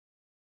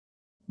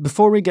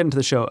Before we get into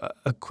the show,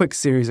 a quick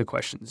series of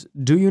questions.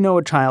 Do you know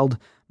a child?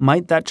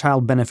 Might that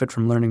child benefit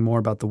from learning more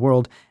about the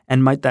world?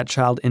 And might that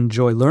child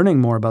enjoy learning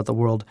more about the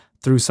world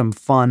through some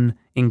fun,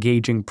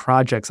 engaging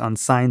projects on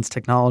science,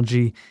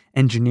 technology,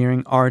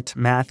 engineering, art,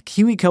 math?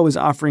 KiwiCo is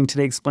offering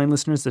Today Explained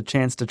listeners the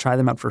chance to try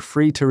them out for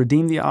free. To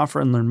redeem the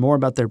offer and learn more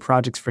about their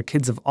projects for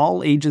kids of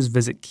all ages,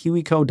 visit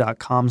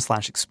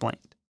kiwico.com/explained.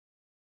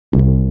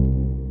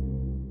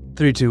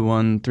 3, 2,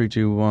 1, 3,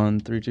 2, 1,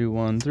 3, 2,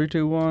 1, 3,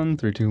 2, 1,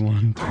 3, 2,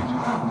 1, 3, 2, 1.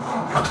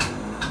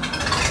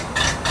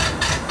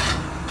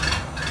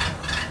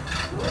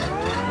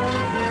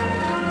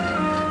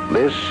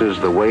 This is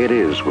the way it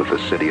is with the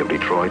city of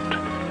Detroit,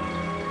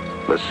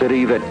 the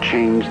city that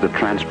changed the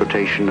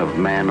transportation of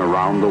man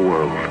around the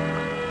world.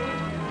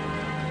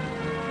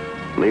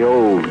 The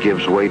old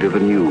gives way to the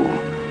new,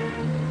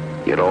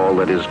 yet all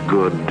that is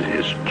good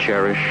is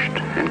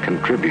cherished and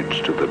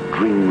contributes to the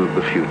dream of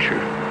the future.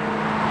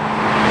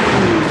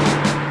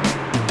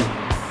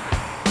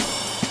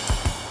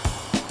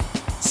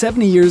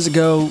 "70 years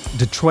ago,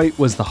 Detroit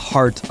was the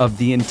heart of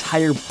the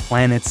entire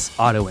planet's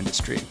auto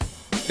industry.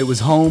 It was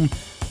home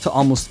to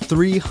almost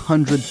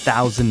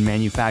 300,000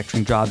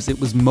 manufacturing jobs. It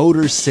was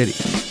Motor City.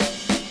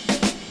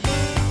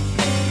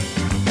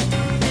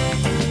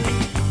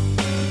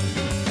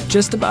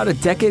 Just about a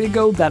decade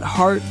ago, that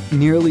heart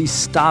nearly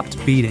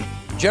stopped beating.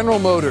 General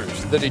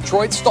Motors, the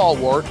Detroit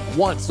stalwart,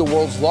 once the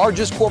world's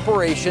largest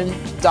corporation,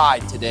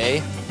 died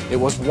today. It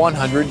was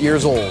 100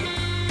 years old.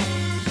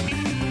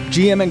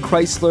 GM and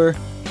Chrysler,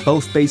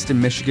 both based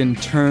in Michigan,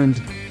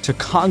 turned to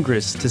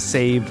Congress to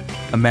save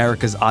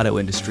America's auto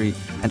industry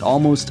and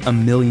almost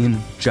 1 million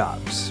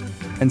jobs.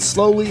 And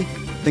slowly,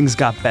 things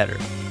got better.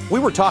 We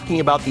were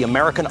talking about the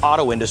American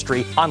auto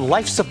industry on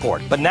life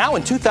support, but now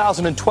in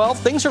 2012,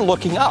 things are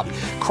looking up.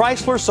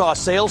 Chrysler saw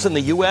sales in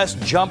the U.S.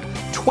 jump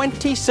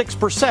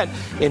 26%,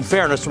 in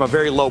fairness, from a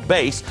very low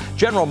base.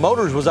 General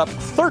Motors was up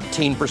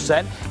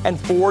 13%, and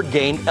Ford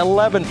gained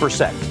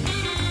 11%.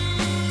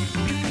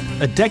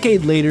 A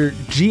decade later,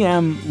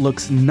 GM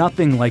looks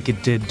nothing like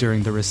it did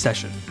during the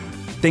recession.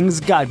 Things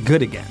got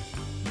good again.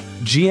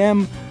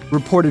 GM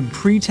reported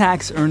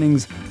pre-tax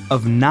earnings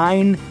of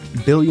 $9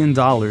 billion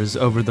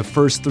over the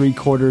first 3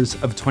 quarters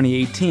of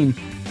 2018,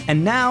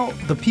 and now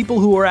the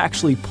people who are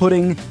actually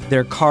putting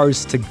their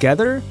cars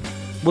together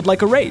would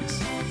like a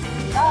raise.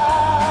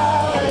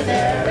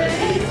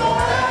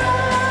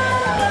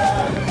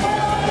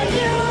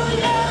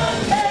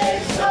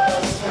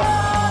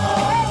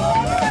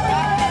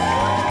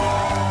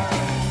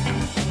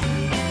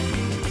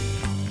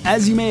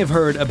 As you may have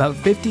heard, about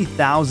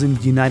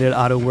 50,000 United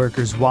Auto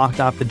workers walked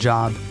off the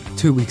job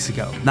 2 weeks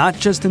ago, not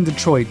just in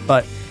Detroit,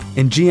 but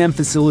in GM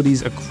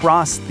facilities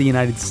across the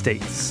United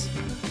States.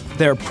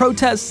 There are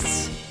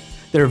protests,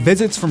 there are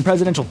visits from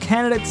presidential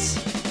candidates,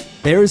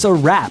 there's a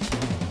rap.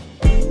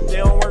 They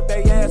don't work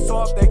their ass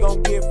off, they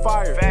gon' get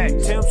fired.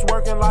 Facts. Temps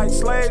working like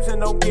slaves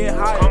and don't get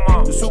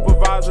hired. The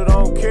supervisor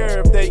don't care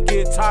if they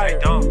get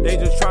tired. They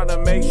just trying to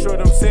make sure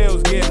them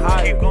sales get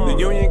higher. The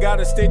union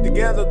gotta stick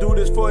together, do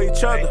this for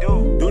each other.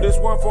 Do this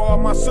one for all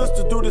my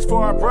sisters, do this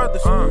for our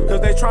brothers. Cause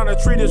they trying to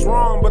treat us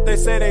wrong, but they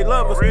say they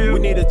love us. We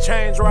need a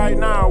change right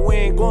now, we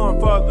ain't going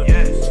further.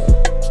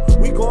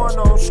 We going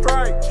on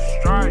strike.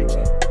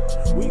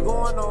 We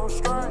going on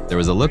strike. There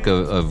was a look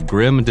of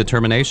grim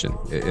determination,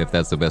 if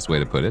that's the best way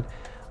to put it.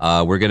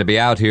 We're going to be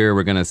out here.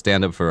 We're going to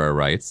stand up for our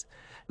rights.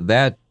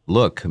 That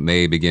look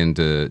may begin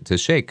to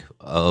shake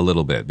a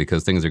little bit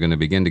because things are going to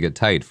begin to get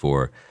tight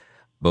for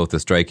both the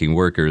striking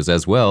workers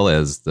as well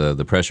as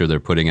the pressure they're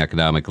putting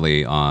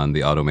economically on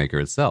the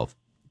automaker itself.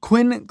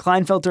 Quinn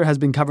Kleinfelter has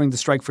been covering the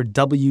strike for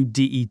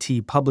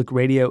WDET Public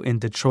Radio in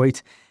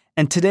Detroit,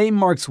 and today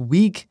marks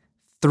week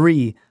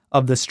 3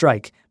 of the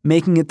strike,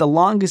 making it the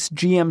longest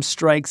GM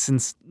strike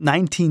since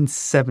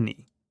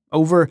 1970.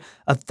 Over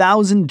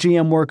 1,000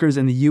 GM workers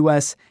in the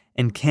U.S.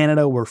 and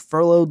Canada were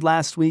furloughed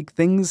last week.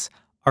 Things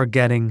are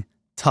getting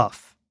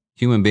tough.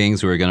 Human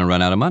beings who are going to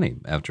run out of money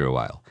after a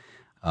while.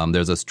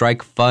 There's a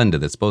strike fund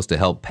that's supposed to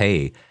help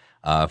pay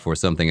for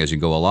something as you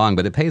go along,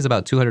 but it pays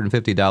about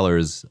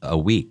 $250 a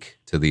week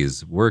to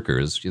these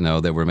workers,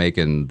 that were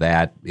making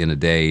that in a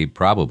day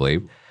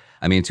probably.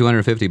 I mean,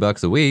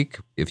 $250 a week,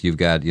 if you've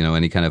got,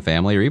 any kind of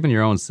family or even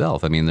your own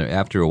self. I mean,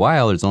 after a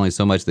while, there's only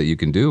so much that you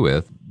can do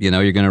with. You're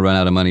going to run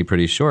out of money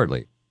pretty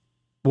shortly.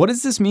 What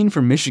does this mean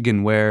for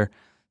Michigan, where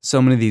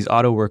so many of these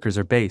auto workers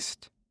are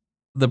based?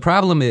 The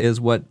problem is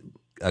what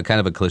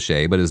kind of a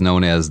cliche, but is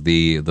known as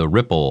the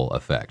ripple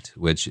effect,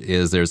 which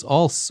is there's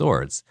all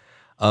sorts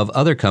of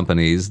other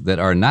companies that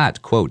are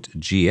not, quote,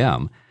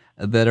 GM,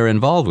 that are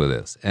involved with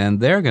this,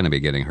 and they're going to be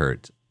getting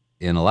hurt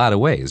in a lot of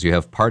ways. You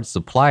have parts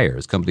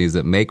suppliers, companies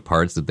that make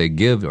parts that they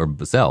give or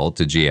sell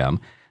to GM,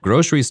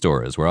 grocery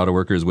stores where auto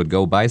workers would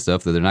go buy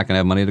stuff that they're not going to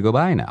have money to go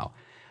buy now.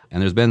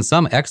 And there's been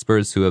some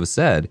experts who have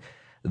said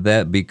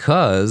that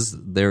because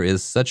there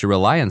is such a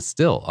reliance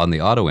still on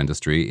the auto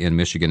industry in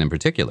Michigan in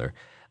particular,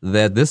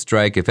 that this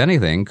strike, if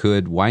anything,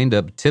 could wind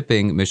up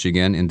tipping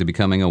Michigan into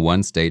becoming a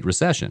one-state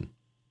recession.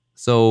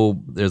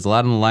 So there's a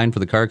lot on the line for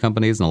the car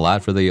companies and a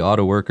lot for the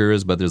auto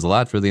workers, but there's a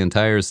lot for the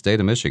entire state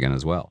of Michigan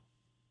as well.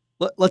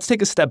 Let's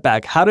take a step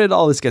back. How did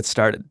all this get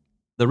started?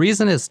 The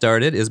reason it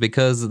started is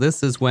because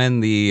this is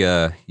when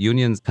the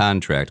union's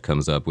contract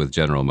comes up with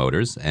General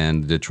Motors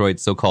and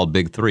Detroit's so-called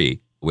Big Three,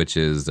 which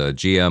is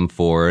GM,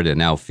 Ford, and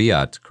now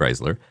Fiat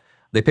Chrysler.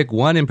 They pick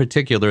one in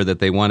particular that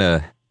they want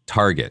to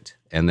target,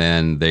 and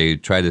then they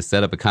try to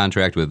set up a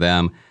contract with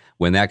them.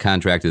 When that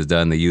contract is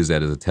done, they use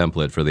that as a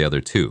template for the other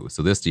two.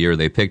 So this year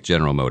they picked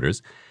General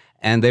Motors,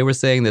 and they were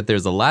saying that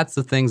there's lots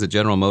of things that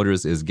General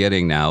Motors is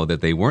getting now that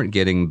they weren't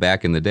getting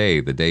back in the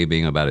day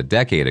being about a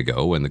decade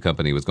ago when the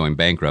company was going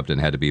bankrupt and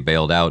had to be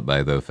bailed out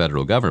by the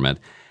federal government.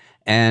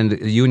 And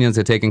unions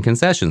had taken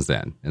concessions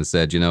then and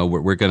said,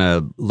 we're going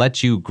to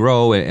let you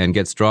grow and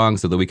get strong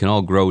so that we can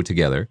all grow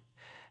together.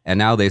 And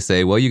now they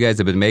say, well, you guys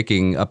have been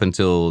making up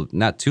until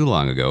not too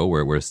long ago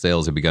where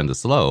sales have begun to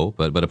slow.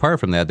 But apart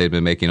from that, they've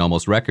been making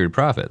almost record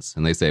profits.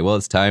 And they say, well,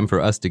 it's time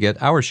for us to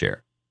get our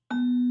share.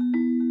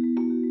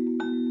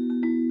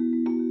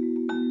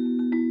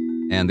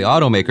 And the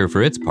automaker,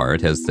 for its part,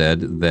 has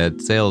said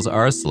that sales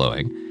are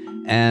slowing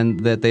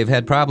and that they've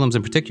had problems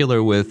in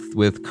particular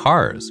with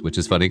cars, which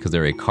is funny because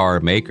they're a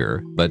car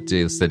maker. But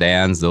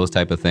sedans, those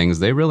type of things,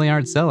 they really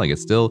aren't selling.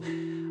 It's still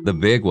the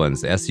big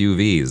ones,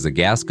 SUVs, the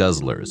gas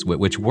guzzlers,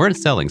 which weren't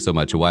selling so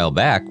much a while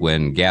back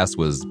when gas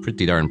was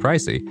pretty darn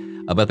pricey,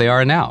 but they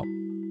are now.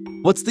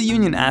 What's the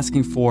union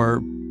asking for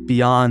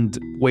beyond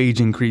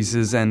wage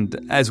increases and,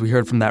 as we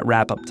heard from that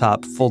wrap up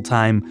top,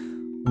 full-time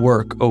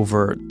work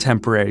over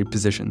temporary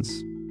positions?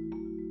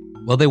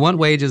 Well, they want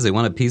wages. They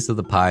want a piece of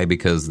the pie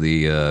because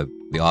the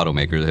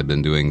automakers have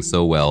been doing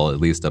so well, at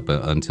least up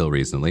until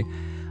recently.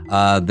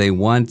 They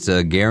want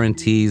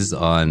guarantees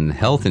on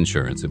health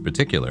insurance in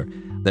particular.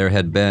 There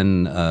had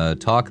been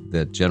talk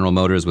that General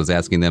Motors was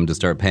asking them to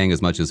start paying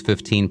as much as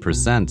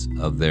 15%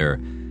 of their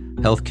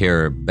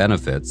healthcare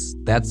benefits.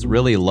 That's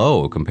really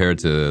low compared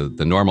to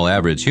the normal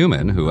average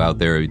human who out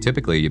there,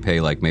 typically you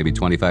pay like maybe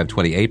 25,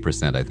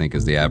 28%, I think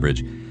is the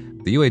average.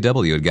 The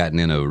UAW had gotten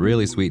in a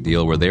really sweet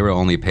deal where they were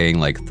only paying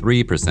like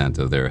 3%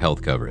 of their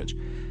health coverage.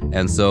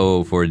 And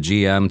so for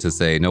GM to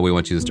say, no, we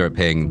want you to start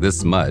paying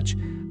this much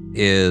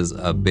is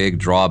a big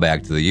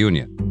drawback to the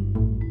union.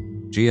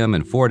 GM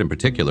and Ford in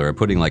particular are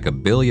putting like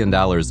 $1 billion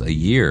a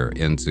year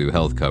into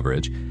health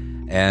coverage,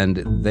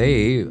 and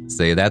they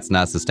say that's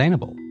not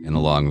sustainable in the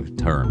long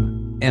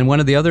term. And one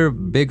of the other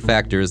big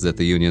factors that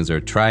the unions are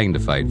trying to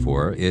fight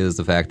for is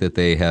the fact that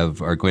they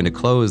are going to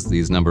close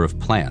these number of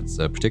plants,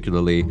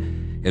 particularly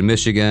in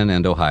Michigan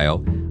and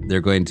Ohio. They're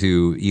going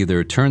to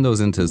either turn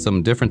those into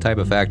some different type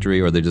of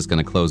factory or they're just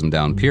going to close them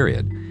down,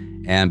 period.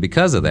 And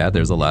because of that,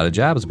 there's a lot of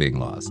jobs being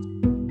lost.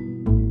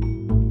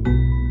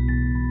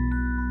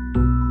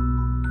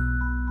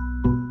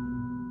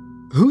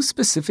 Who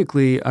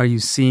specifically are you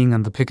seeing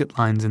on the picket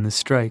lines in this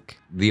strike?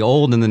 The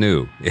old and the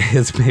new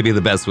is maybe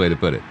the best way to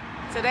put it.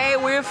 Today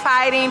we're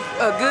fighting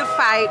a good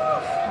fight,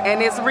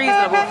 and it's a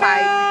reasonable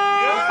fight.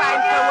 We're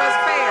fighting for what's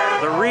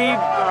fair. The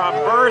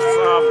rebirth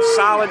of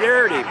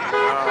solidarity,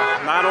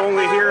 not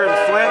only here in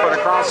Flint, but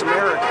across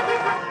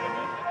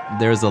America.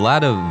 There's a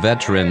lot of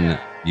veteran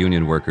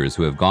union workers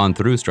who have gone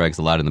through strikes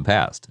a lot in the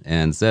past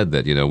and said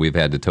that, we've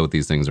had to tote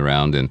these things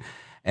around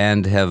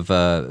and have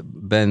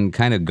been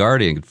kind of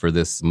guarding for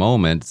this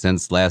moment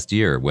since last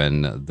year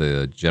when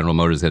the General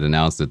Motors had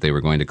announced that they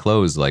were going to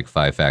close like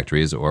 5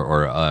 factories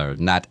or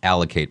not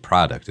allocate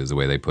product is the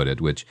way they put it,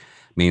 which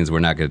means we're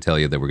not going to tell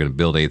you that we're going to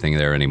build anything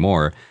there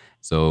anymore.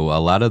 So a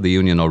lot of the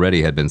union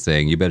already had been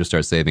saying, you better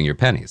start saving your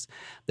pennies.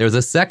 There's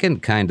a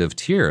second kind of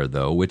tier,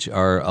 though, which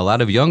are a lot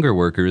of younger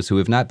workers who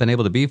have not been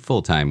able to be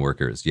full-time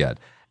workers yet.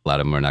 A lot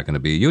of them are not going to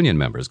be union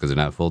members because they're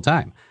not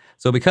full-time.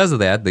 So because of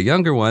that, the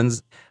younger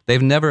ones,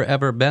 they've never,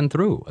 ever been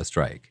through a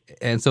strike.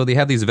 And so they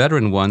have these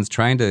veteran ones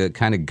trying to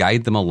kind of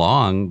guide them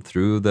along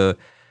through the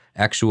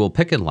actual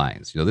picket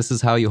lines. This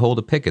is how you hold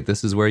a picket.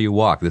 This is where you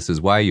walk. This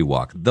is why you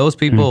walk. Those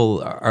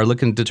people are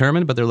looking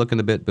determined, but they're looking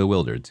a bit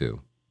bewildered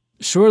too.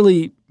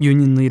 Surely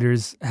union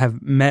leaders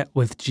have met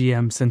with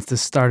GM since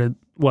this started,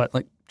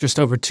 just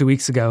over 2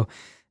 weeks ago.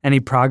 Any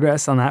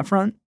progress on that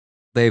front?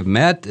 They've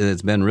met, and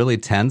it's been really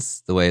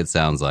tense the way it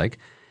sounds like.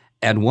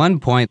 At one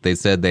point, they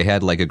said they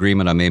had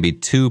agreement on maybe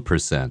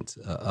 2%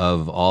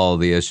 of all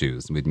the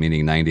issues,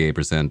 meaning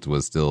 98%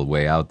 was still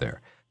way out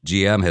there.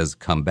 GM has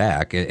come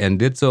back and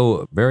did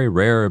so very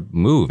rare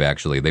move,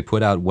 actually. They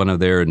put out one of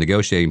their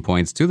negotiating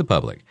points to the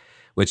public,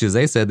 which is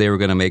they said they were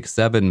going to make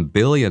 $7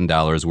 billion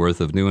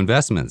worth of new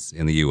investments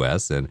in the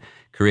U.S. and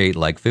create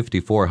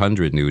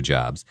 5,400 new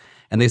jobs.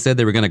 And they said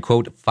they were going to,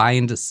 quote,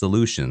 find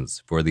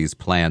solutions for these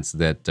plants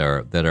that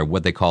are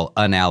what they call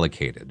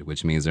unallocated,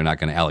 which means they're not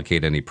going to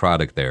allocate any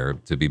product there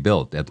to be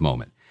built at the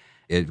moment.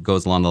 It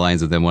goes along the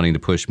lines of them wanting to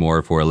push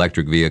more for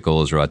electric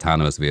vehicles or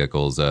autonomous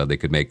vehicles. They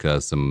could make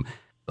some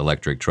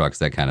electric trucks,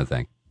 that kind of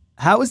thing.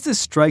 How is this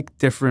strike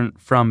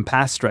different from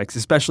past strikes,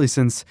 especially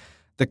since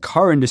the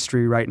car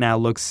industry right now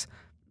looks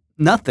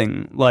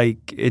nothing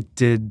like it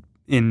did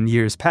in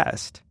years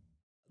past?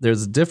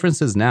 there's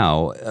differences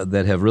now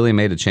that have really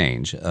made a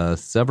change.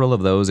 Several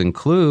of those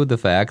include the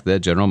fact that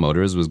General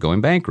Motors was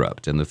going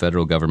bankrupt and the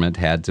federal government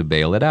had to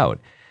bail it out.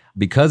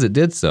 Because it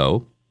did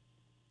so,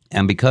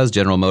 and because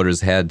General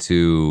Motors had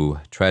to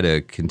try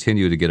to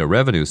continue to get a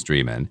revenue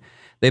stream in,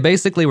 they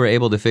basically were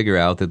able to figure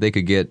out that they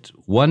could get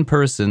one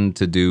person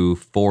to do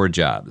 4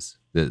 jobs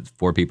that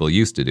 4 people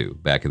used to do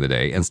back in the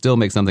day and still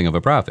make something of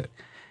a profit.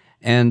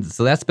 And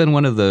so that's been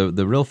one of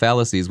the real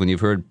fallacies when you've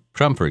heard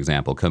Trump, for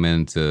example, come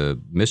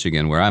into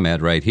Michigan, where I'm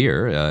at right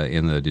here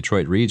in the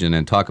Detroit region,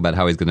 and talk about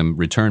how he's going to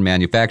return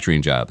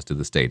manufacturing jobs to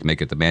the state,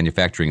 make it the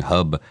manufacturing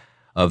hub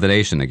of the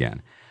nation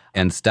again,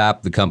 and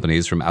stop the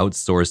companies from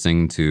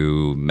outsourcing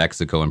to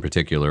Mexico in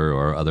particular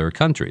or other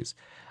countries.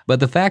 But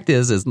the fact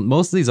is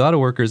most of these auto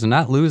workers are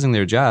not losing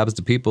their jobs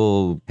to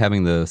people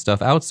having the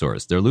stuff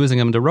outsourced. They're losing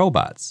them to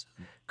robots.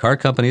 Car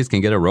companies can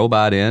get a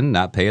robot in,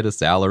 not pay it a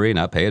salary,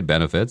 not pay it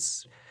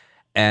benefits,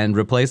 and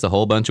replace a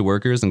whole bunch of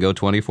workers and go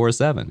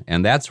 24/7.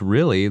 And that's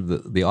really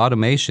the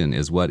automation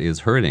is what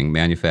is hurting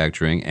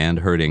manufacturing and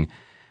hurting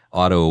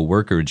auto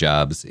worker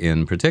jobs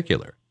in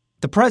particular.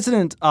 The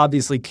president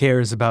obviously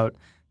cares about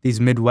these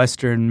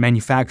Midwestern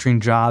manufacturing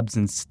jobs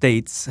and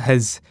states.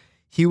 Has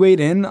he weighed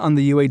in on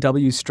the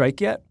UAW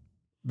strike yet?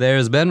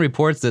 There's been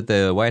reports that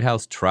the White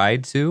House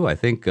tried to. I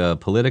think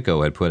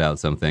Politico had put out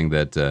something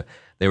that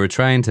they were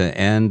trying to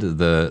end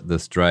the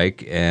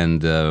strike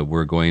and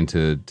were going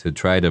to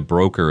try to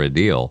broker a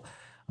deal.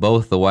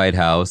 Both the White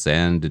House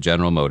and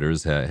General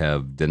Motors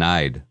have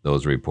denied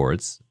those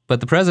reports.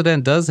 But the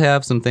president does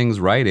have some things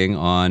writing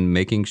on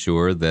making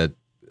sure that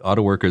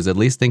auto workers at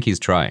least think he's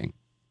trying.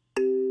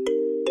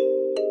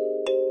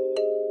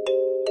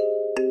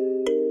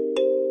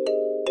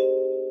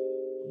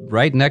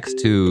 Right next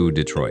to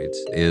Detroit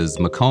is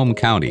Macomb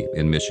County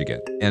in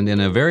Michigan. And in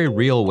a very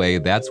real way,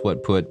 that's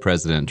what put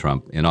President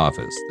Trump in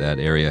office. That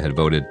area had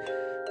voted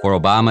for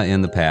Obama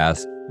in the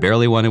past,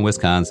 barely won in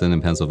Wisconsin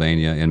and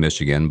Pennsylvania and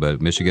Michigan,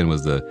 but Michigan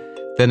was the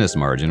thinnest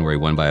margin where he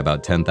won by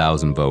about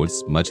 10,000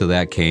 votes. Much of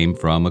that came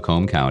from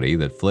Macomb County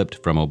that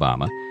flipped from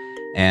Obama.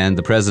 And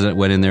the president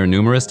went in there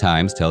numerous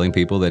times telling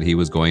people that he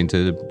was going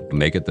to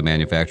make it the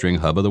manufacturing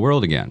hub of the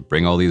world again,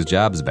 bring all these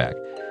jobs back.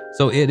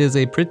 So it is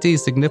a pretty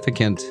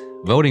significant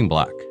voting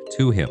block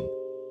to him.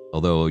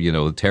 Although,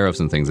 the tariffs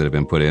and things that have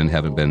been put in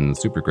haven't been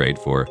super great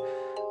for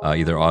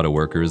either auto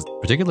workers,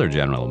 particular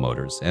General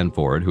Motors and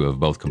Ford, who have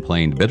both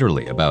complained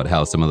bitterly about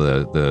how some of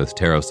the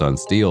tariffs on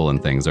steel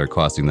and things are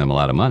costing them a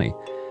lot of money.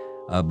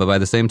 But by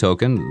the same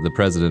token, the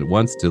president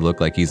wants to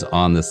look like he's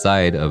on the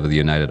side of the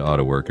United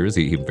Auto Workers.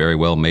 He very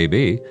well may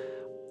be.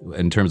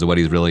 In terms of what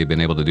he's really been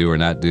able to do or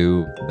not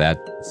do, that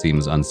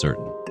seems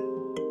uncertain.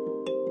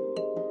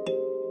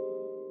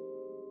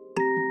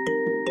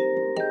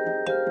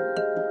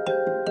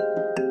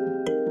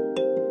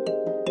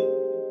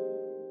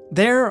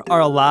 There are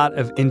a lot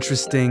of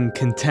interesting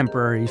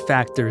contemporary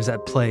factors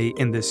at play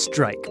in this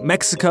strike.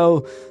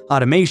 Mexico,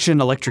 automation,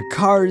 electric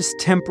cars,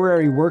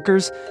 temporary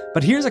workers.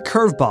 But here's a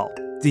curveball.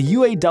 The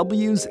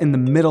UAW's in the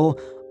middle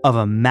of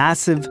a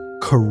massive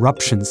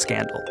corruption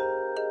scandal.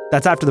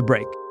 That's after the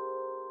break.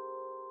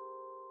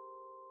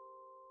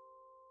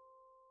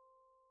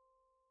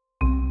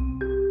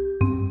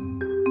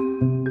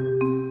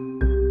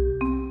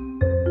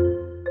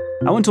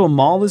 I went to a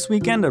mall this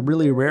weekend, a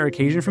really rare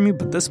occasion for me,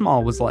 but this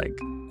mall was like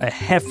a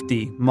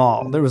hefty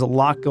mall. There was a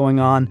lot going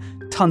on,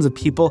 tons of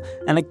people,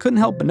 and I couldn't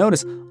help but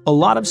notice a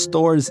lot of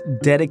stores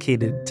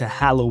dedicated to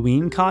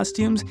Halloween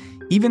costumes.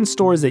 Even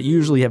stores that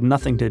usually have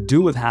nothing to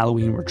do with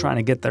Halloween were trying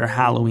to get their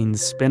Halloween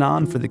spin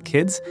on for the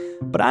kids.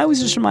 But I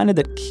was just reminded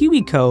that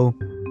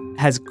KiwiCo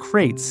has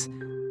crates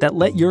that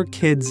let your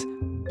kids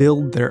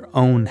build their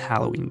own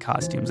Halloween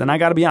costumes. And I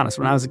gotta be honest,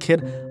 when I was a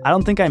kid, I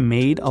don't think I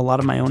made a lot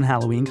of my own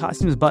Halloween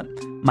costumes, but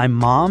my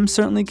mom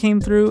certainly came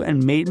through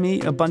and made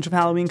me a bunch of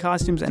Halloween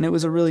costumes, and it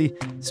was a really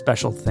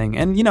special thing.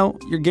 And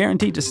you're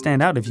guaranteed to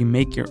stand out if you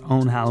make your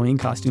own Halloween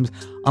costumes,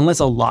 unless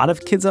a lot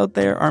of kids out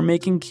there are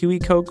making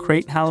KiwiCo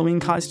crate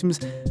Halloween costumes.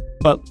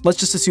 But let's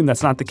just assume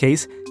that's not the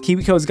case.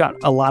 KiwiCo's got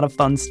a lot of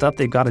fun stuff.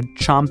 They've got a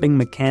chomping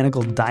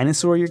mechanical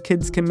dinosaur your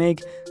kids can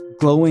make,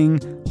 glowing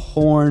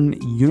horn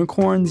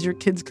unicorns your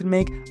kids can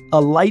make, a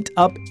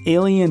light-up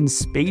alien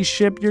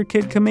spaceship your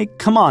kid can make.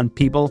 Come on,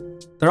 people.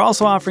 They're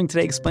also offering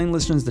Today Explained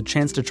listeners the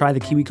chance to try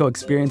the KiwiCo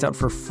experience out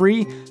for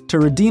free. To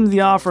redeem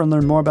the offer and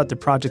learn more about their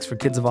projects for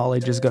kids of all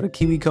ages, go to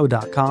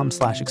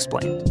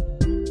kiwico.com/explained.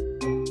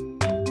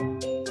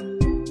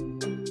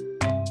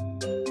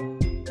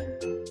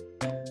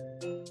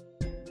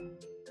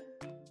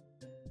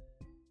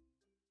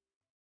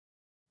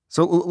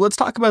 So let's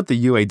talk about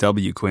the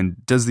UAW, Quinn.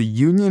 Does the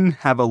union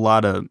have a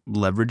lot of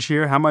leverage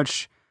here? How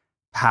much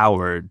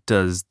power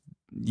does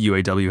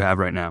UAW have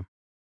right now?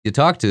 You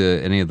talk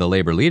to any of the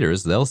labor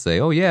leaders, they'll say,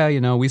 oh, yeah,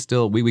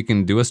 we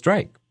can do a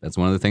strike. That's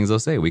one of the things they'll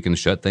say. We can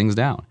shut things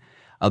down.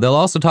 They'll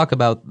also talk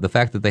about the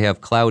fact that they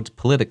have clout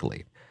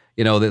politically.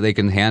 That they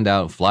can hand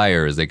out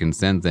flyers, they can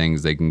send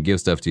things, they can give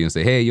stuff to you and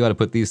say, hey, you ought to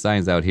put these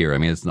signs out here. I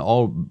mean, it's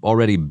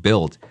already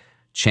built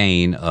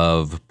chain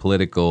of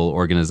political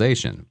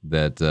organization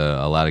that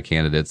a lot of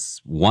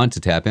candidates want to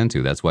tap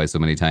into. That's why so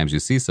many times you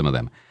see some of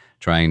them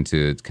trying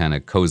to kind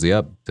of cozy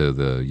up to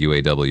the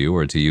UAW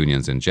or to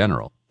unions in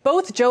general.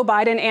 Both Joe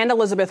Biden and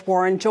Elizabeth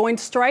Warren joined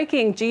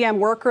striking GM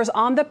workers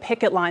on the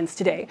picket lines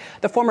today.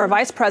 The former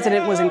vice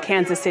president was in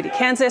Kansas City,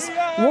 Kansas.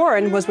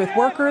 Warren was with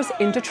workers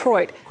in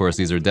Detroit. Of course,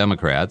 these are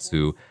Democrats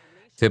who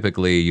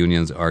typically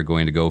unions are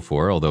going to go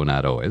for, although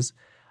not always.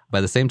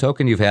 By the same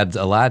token, you've had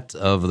a lot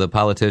of the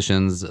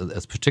politicians,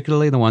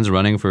 particularly the ones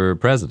running for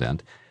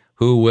president,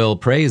 who will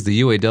praise the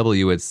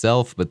UAW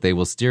itself, but they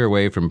will steer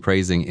away from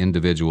praising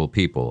individual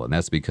people. And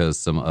that's because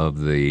some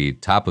of the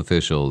top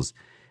officials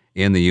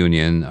in the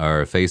union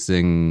are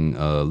facing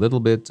a little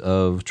bit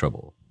of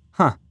trouble.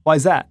 Huh. Why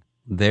is that?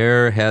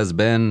 There has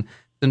been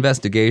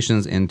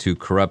investigations into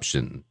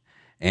corruption,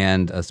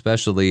 and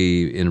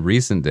especially in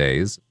recent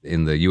days,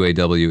 in the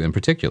UAW in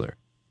particular.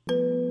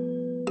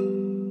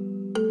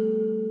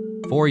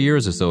 4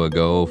 years or so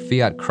ago,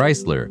 Fiat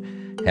Chrysler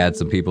had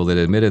some people that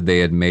admitted they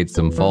had made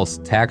some false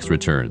tax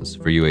returns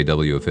for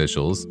UAW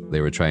officials. They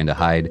were trying to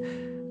hide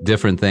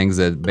different things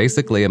that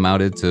basically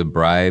amounted to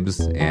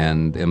bribes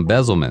and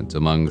embezzlement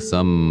among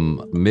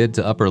some mid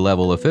to upper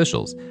level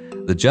officials.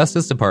 The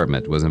Justice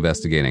Department was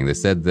investigating. They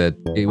said that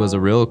it was a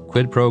real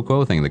quid pro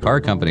quo thing. The car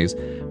companies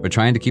were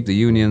trying to keep the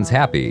unions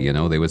happy. You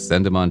know, they would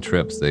send them on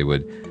trips. They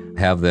would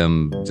have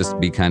them just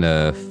be kind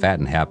of fat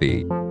and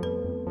happy.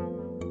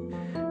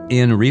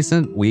 In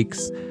recent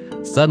weeks,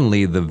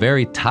 suddenly the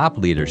very top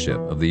leadership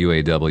of the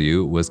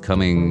UAW was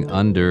coming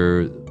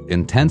under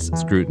intense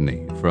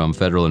scrutiny from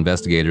federal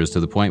investigators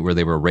to the point where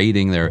they were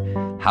raiding their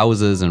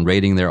houses and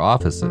raiding their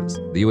offices.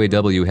 The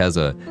UAW has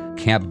a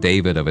Camp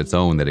David of its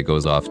own that it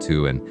goes off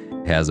to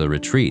and has a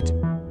retreat.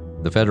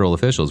 The federal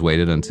officials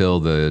waited until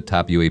the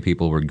top UA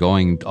people were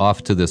going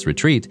off to this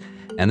retreat,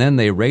 and then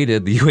they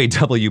raided the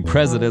UAW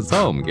president's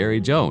home,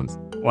 Gary Jones.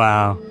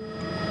 Wow.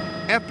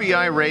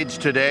 FBI raids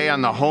today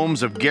on the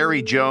homes of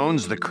Gary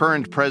Jones, the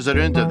current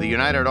president of the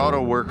United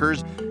Auto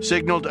Workers,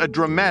 signaled a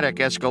dramatic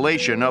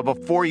escalation of a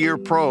 4-year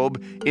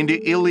probe into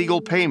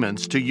illegal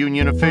payments to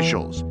union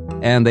officials.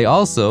 And they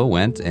also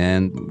went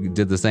and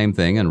did the same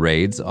thing in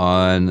raids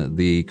on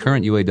the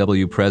current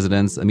UAW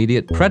president's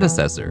immediate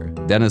predecessor,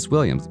 Dennis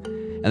Williams.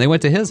 And they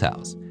went to his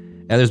house.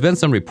 And there's been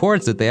some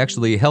reports that they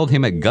actually held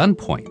him at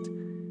gunpoint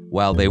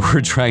while they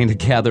were trying to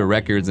gather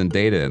records and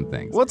data and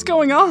things. What's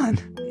going on?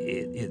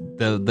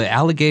 The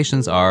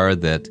allegations are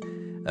that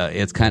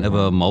it's kind of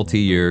a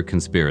multi-year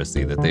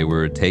conspiracy, that they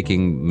were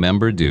taking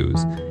member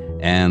dues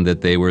and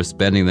that they were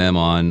spending them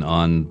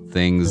on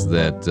things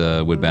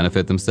that would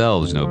benefit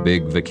themselves, you know,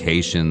 big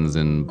vacations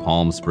in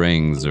Palm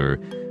Springs or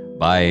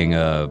buying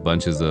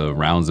bunches of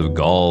rounds of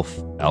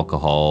golf,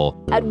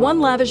 alcohol. At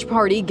one lavish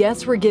party,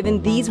 guests were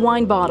given these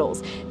wine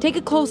bottles. Take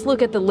a close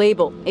look at the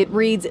label. It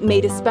reads,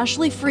 "Made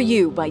especially for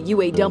you by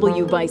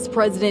UAW Vice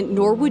President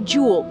Norwood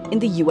Jewell in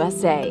the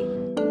USA."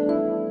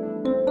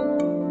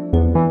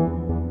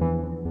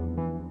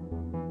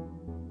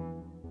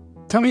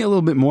 Tell me a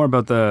little bit more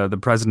about the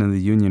president of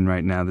the union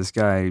right now. This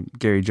guy,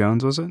 Gary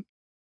Jones, was it?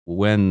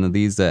 When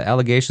these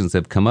allegations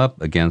have come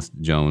up against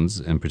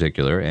Jones in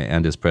particular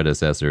and his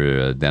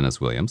predecessor,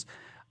 Dennis Williams,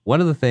 one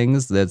of the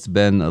things that's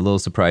been a little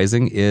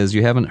surprising is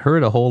you haven't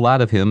heard a whole lot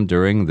of him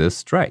during this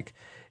strike.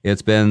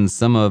 It's been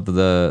some of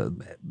the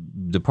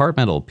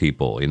departmental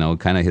people, you know,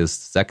 kind of his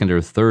second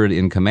or third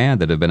in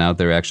command that have been out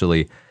there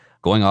actually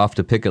going off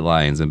to picket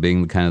lines and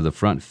being kind of the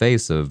front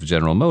face of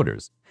General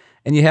Motors.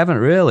 And you haven't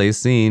really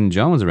seen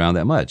Jones around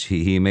that much.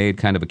 He made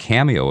kind of a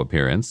cameo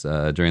appearance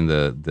during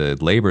the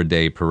Labor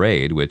Day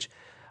parade, which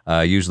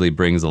usually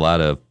brings a lot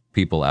of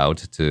people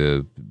out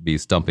to be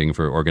stumping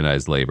for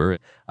organized labor.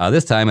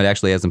 This time it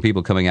actually had some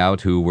people coming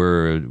out who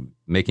were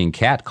making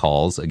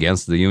catcalls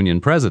against the union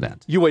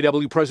president.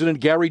 UAW President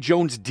Gary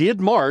Jones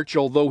did march,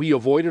 although he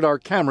avoided our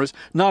cameras,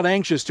 not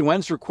anxious to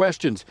answer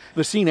questions.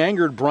 The scene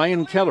angered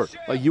Brian Keller,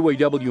 a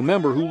UAW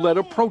member who led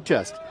a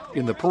protest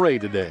in the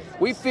parade today.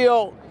 We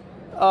feel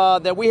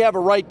that we have a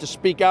right to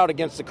speak out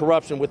against the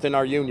corruption within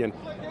our union.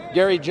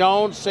 Gary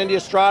Jones, Cindy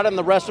Estrada, and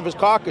the rest of his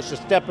caucus should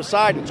step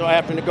aside until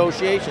after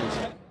negotiations.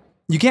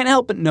 You can't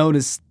help but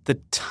notice the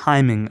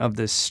timing of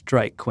this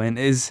strike, Quinn.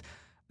 Is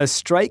a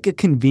strike a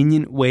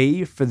convenient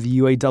way for the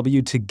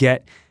UAW to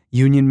get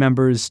union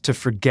members to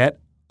forget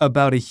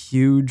about a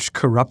huge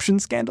corruption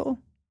scandal?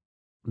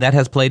 That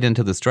has played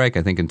into the strike,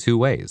 I think, in two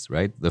ways,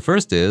 right? The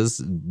first is,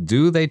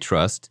 do they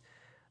trust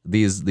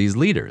these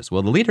leaders?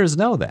 Well, the leaders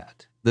know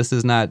that. This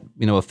is not,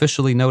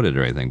 officially noted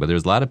or anything, but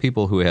there's a lot of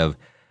people who have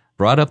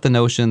brought up the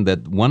notion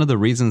that one of the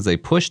reasons they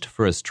pushed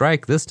for a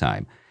strike this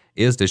time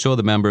is to show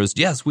the members,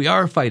 yes, we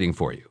are fighting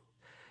for you,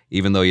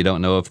 even though you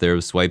don't know if they're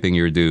swiping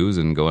your dues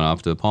and going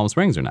off to Palm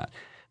Springs or not.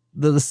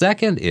 The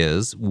second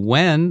is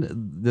when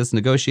this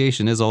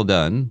negotiation is all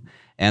done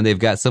and they've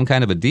got some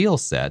kind of a deal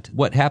set,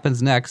 what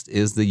happens next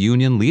is the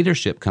union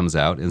leadership comes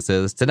out and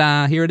says,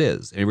 ta-da, here it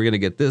is. And we're going to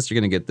get this, you're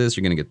going to get this,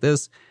 you're going to get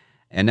this.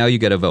 And now you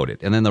got to vote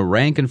it. And then the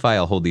rank and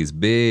file hold these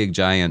big,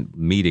 giant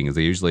meetings.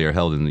 They usually are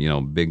held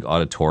in, big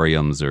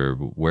auditoriums or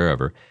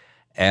wherever.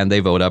 and they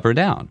vote up or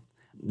down.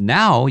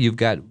 Now you've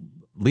got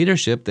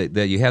leadership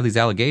that you have these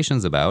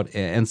allegations about,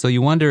 and so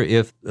you wonder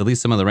if, at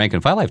least some of the rank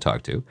and file I've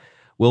talked to,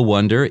 will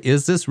wonder,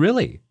 is this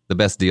really the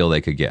best deal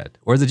they could get?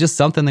 Or is it just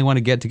something they want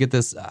to get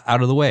this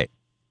out of the way?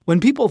 When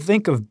people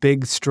think of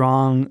big,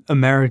 strong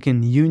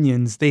American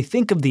unions, they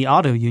think of the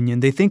auto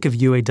union. They think of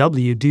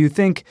UAW. Do you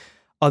think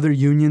other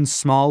unions,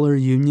 smaller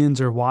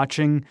unions, are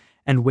watching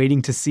and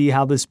waiting to see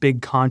how this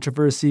big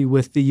controversy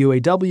with the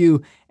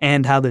UAW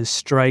and how this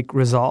strike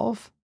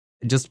resolve?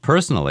 Just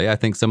personally, I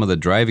think some of the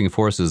driving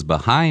forces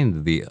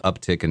behind the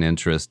uptick in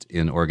interest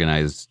in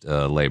organized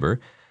labor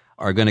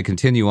are going to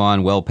continue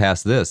on well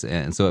past this,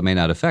 and so it may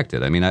not affect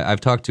it. I mean,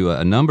 I've talked to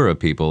a number of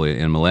people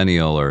in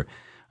millennial or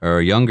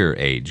younger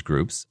age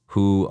groups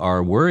who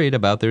are worried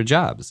about their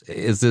jobs.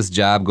 Is this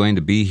job going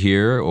to be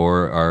here,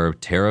 or are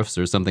tariffs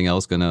or something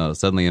else going to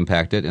suddenly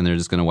impact it and they're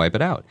just going to wipe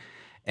it out?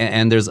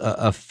 And there's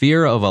a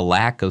fear of a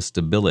lack of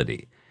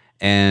stability.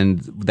 And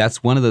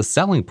that's one of the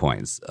selling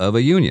points of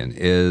a union,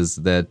 is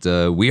that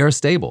we are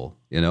stable.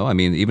 I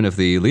mean, even if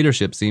the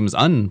leadership seems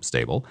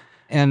unstable.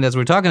 And as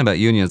we're talking about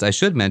unions, I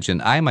should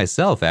mention I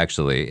myself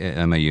actually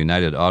am a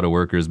United Auto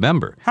Workers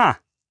member. Huh.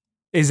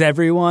 Is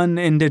everyone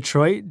in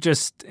Detroit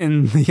just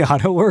in the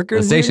auto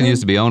workers? The station union?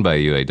 used to be owned by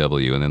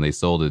UAW, and then they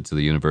sold it to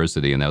the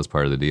university, and that was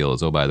part of the deal.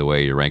 Is, oh, by the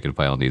way, your rank and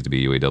file needs to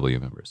be UAW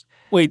members.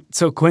 Wait,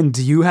 so Quinn,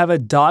 do you have a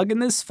dog in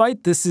this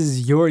fight? This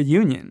is your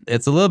union.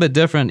 It's a little bit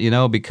different,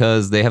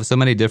 because they have so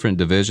many different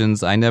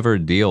divisions. I never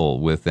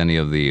deal with any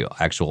of the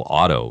actual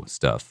auto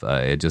stuff.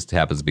 It just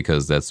happens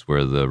because that's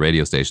where the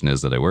radio station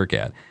is that I work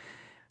at.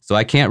 So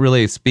I can't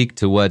really speak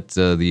to what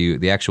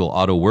the actual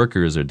auto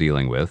workers are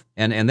dealing with.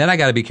 And then I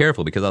got to be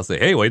careful, because I'll say,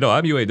 hey, wait, no,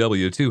 I'm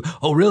UAW too.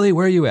 Oh, really?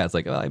 Where are you at? It's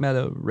like, oh, I'm at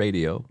a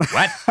radio.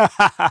 What?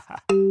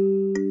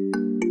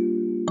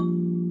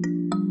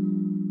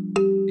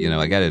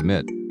 I got to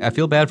admit, I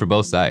feel bad for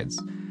both sides.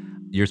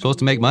 You're supposed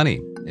to make money.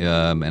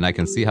 And I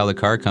can see how the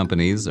car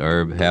companies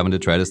are having to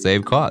try to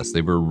save costs.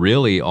 They were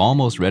really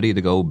almost ready to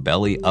go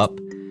belly up.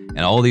 And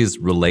all these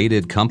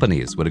related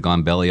companies would have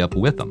gone belly up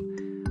with them.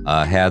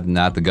 Had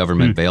not the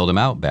government bailed them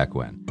out back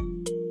when.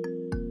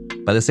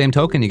 By the same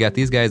token, you got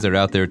these guys that are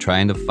out there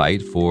trying to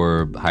fight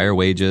for higher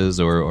wages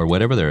or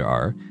whatever there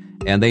are,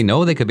 and they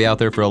know they could be out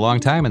there for a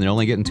long time, and they're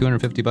only getting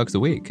 $250 a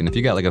week. And if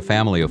you got like a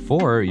family of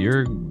 4,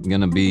 you're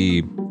going to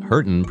be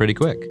hurting pretty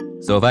quick.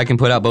 So if I can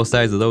put out both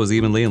sides of those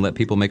evenly and let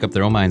people make up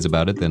their own minds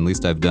about it, then at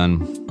least I've done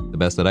the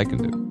best that I can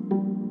do.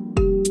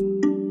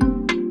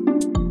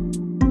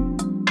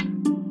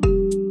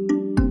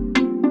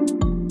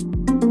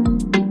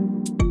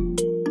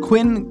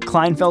 Quinn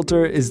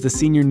Klinefelter is the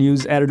senior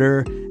news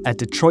editor at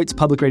Detroit's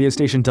public radio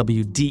station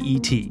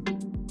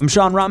WDET. I'm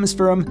Sean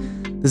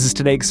Rameswaram. This is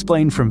Today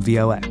Explained from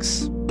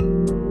VOX.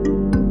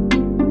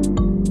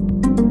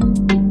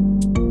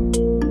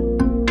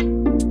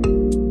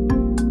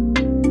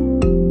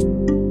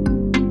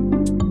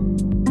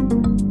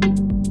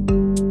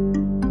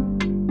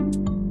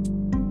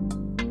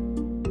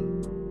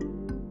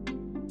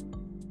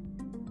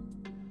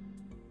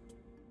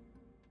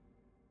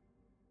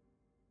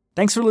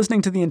 Thanks for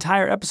listening to the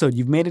entire episode.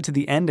 You've made it to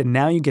the end, and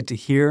now you get to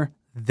hear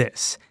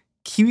this.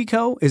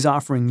 KiwiCo is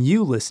offering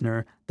you,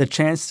 listener, the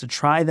chance to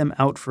try them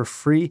out for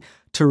free,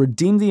 to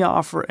redeem the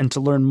offer, and to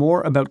learn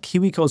more about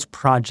KiwiCo's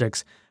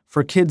projects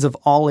for kids of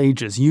all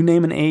ages. You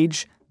name an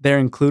age, they're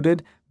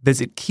included.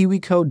 Visit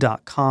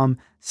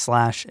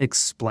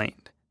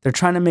kiwico.com/explained. They're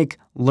trying to make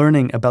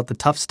learning about the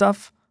tough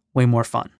stuff way more fun.